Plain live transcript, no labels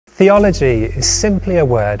Theology is simply a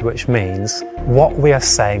word which means what we are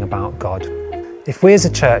saying about God. If we as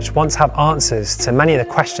a church want to have answers to many of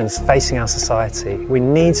the questions facing our society, we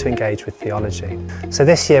need to engage with theology. So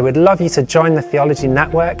this year we'd love you to join the Theology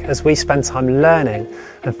Network as we spend time learning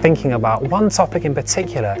and thinking about one topic in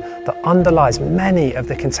particular that underlies many of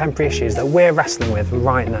the contemporary issues that we're wrestling with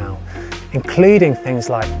right now, including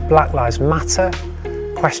things like Black Lives Matter,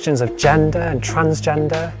 questions of gender and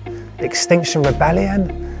transgender, Extinction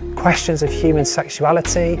Rebellion, questions of human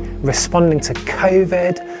sexuality, responding to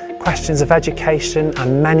COVID, questions of education,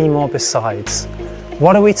 and many more besides.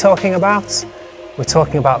 What are we talking about? We're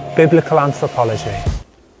talking about biblical anthropology.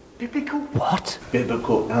 Biblical? What?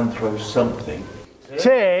 Biblical anthro something.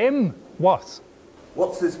 Tim! What?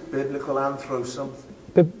 What's this biblical anthro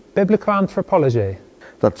something? Biblical anthropology.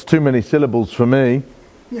 That's too many syllables for me.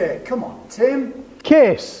 Yeah, come on, Tim.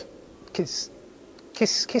 Kiss! Kiss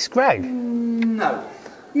Greg? No.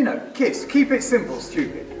 You know, kiss. Keep it simple,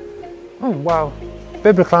 stupid. Oh, well,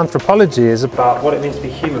 biblical anthropology is about what it means to be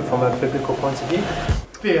human from a biblical point of view.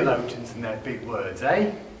 Theologians and their big words, eh?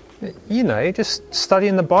 You know, just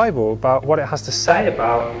studying the Bible about what it has to say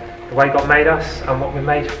about the way God made us and what we're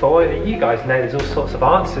made for. You guys know there's all sorts of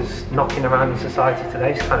answers knocking around in society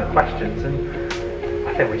today, these kind of questions, and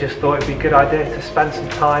I think we just thought it'd be a good idea to spend some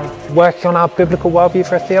time working on our biblical worldview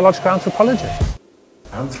for a theological anthropology.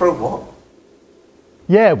 Anthro what?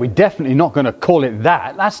 Yeah, we're definitely not going to call it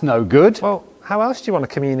that. That's no good. Well, how else do you want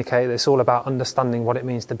to communicate that it's all about understanding what it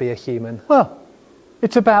means to be a human? Well,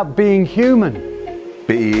 it's about being human.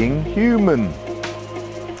 Being human.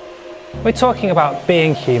 We're talking about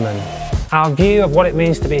being human. Our view of what it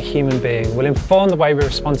means to be a human being will inform the way we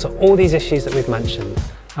respond to all these issues that we've mentioned,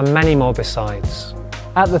 and many more besides.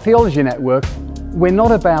 At the Theology Network, we're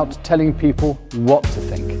not about telling people what to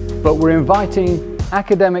think, but we're inviting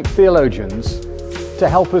academic theologians to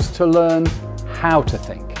help us to learn how to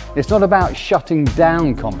think. It's not about shutting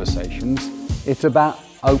down conversations, it's about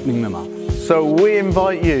opening them up. So we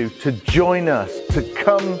invite you to join us, to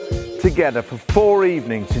come together for 4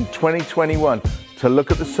 evenings in 2021 to look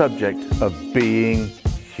at the subject of being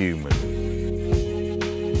human.